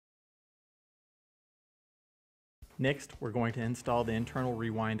Next, we're going to install the internal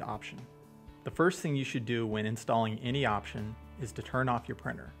rewind option. The first thing you should do when installing any option is to turn off your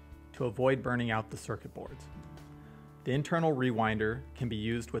printer to avoid burning out the circuit boards. The internal rewinder can be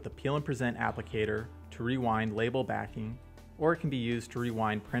used with a peel and present applicator to rewind label backing, or it can be used to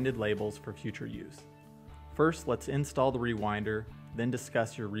rewind printed labels for future use. First, let's install the rewinder, then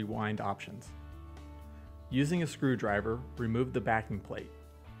discuss your rewind options. Using a screwdriver, remove the backing plate.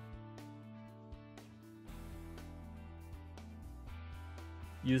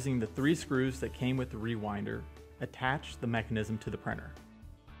 Using the 3 screws that came with the rewinder, attach the mechanism to the printer.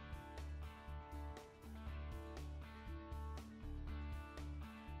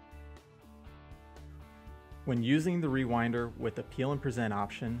 When using the rewinder with the peel and present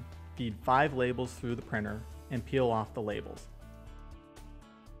option, feed 5 labels through the printer and peel off the labels.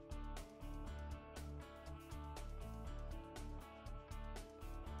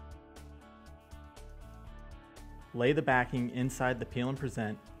 Lay the backing inside the peel and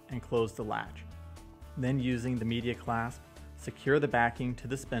present and close the latch. Then, using the media clasp, secure the backing to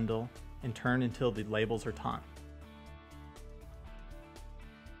the spindle and turn until the labels are taut.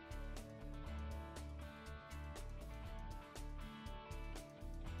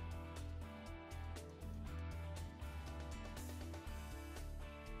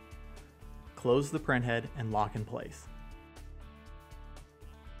 Close the printhead and lock in place.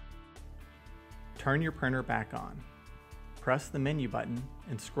 Turn your printer back on. Press the menu button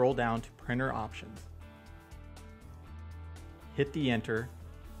and scroll down to Printer Options. Hit the Enter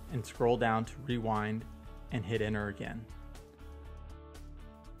and scroll down to Rewind and hit Enter again.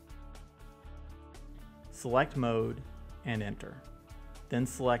 Select Mode and Enter. Then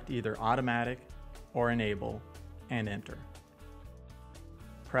select either Automatic or Enable and Enter.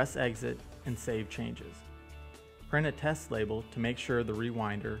 Press Exit and save changes. Print a test label to make sure the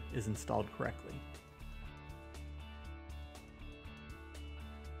rewinder is installed correctly.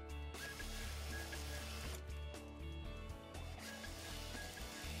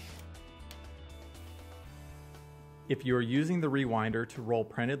 If you are using the rewinder to roll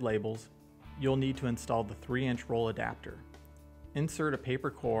printed labels, you'll need to install the 3-inch roll adapter. Insert a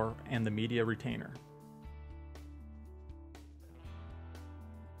paper core and the media retainer.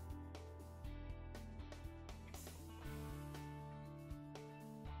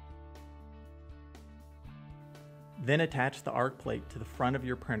 Then attach the arc plate to the front of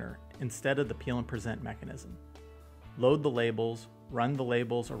your printer instead of the peel and present mechanism. Load the labels, run the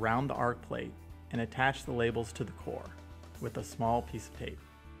labels around the arc plate, and attach the labels to the core with a small piece of tape.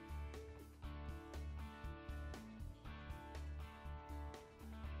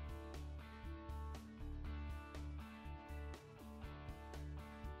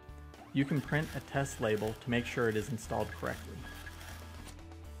 You can print a test label to make sure it is installed correctly.